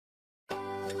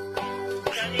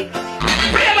My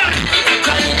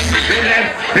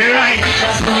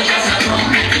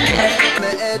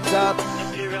head up,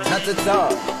 not to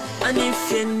talk. And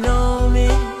if you know me,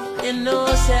 you know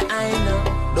say I know.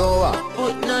 No,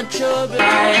 put no trouble.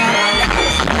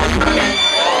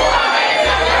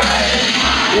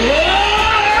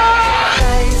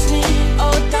 Rise me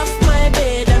out of my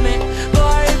bed and me go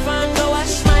if and go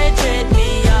wash my dread. Me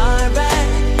alright,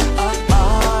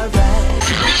 alright.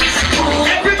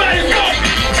 Everybody go!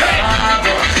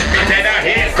 Then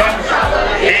here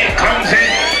comes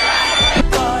it.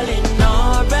 Calling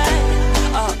alright,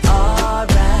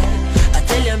 alright. I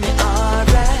tell you me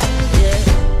alright,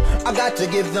 yeah. I got to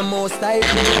give the most I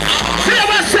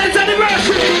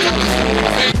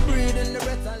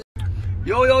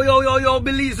Yo,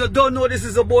 Belize, you don't know this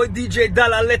is a boy DJ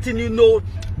Jaelen letting you know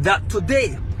that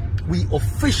today we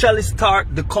officially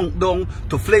start the countdown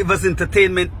to Flavors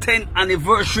Entertainment 10th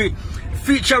anniversary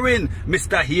featuring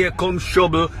Mr. Here Comes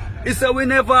Trouble. It's a we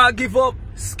never give up,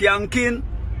 skanking,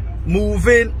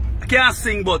 moving. I can't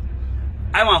sing, but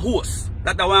I'm a host.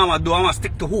 That's what I'm gonna do. I'm gonna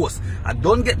stick to host. I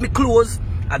don't get me clothes.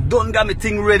 I don't got me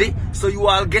thing ready. So you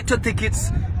all get your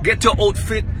tickets, get your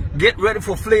outfit, get ready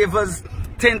for Flavors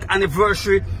 10th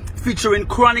anniversary featuring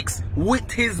Chronixx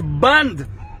with his band.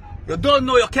 You don't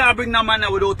know you can't bring that man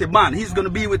out without a band. He's gonna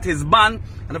be with his band,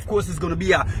 and of course it's gonna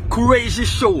be a crazy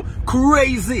show.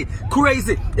 Crazy.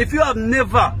 If you have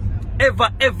never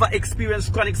ever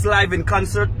experienced Chronixx live in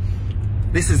concert,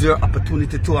 this is your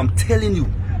opportunity too. I'm telling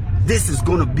you, this is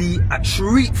gonna be a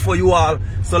treat for you all.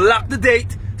 So lock the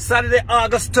date. Saturday,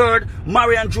 August 3rd,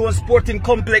 Marion Jones Sporting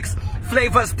Complex,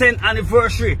 Flavors 10th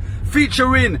anniversary,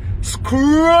 featuring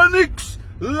Chronixx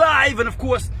live, and of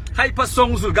course, Hyper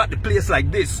Songs will got the place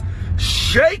like this.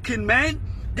 Shaking, man.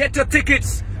 Get your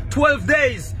tickets. 12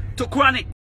 days to Chronixx.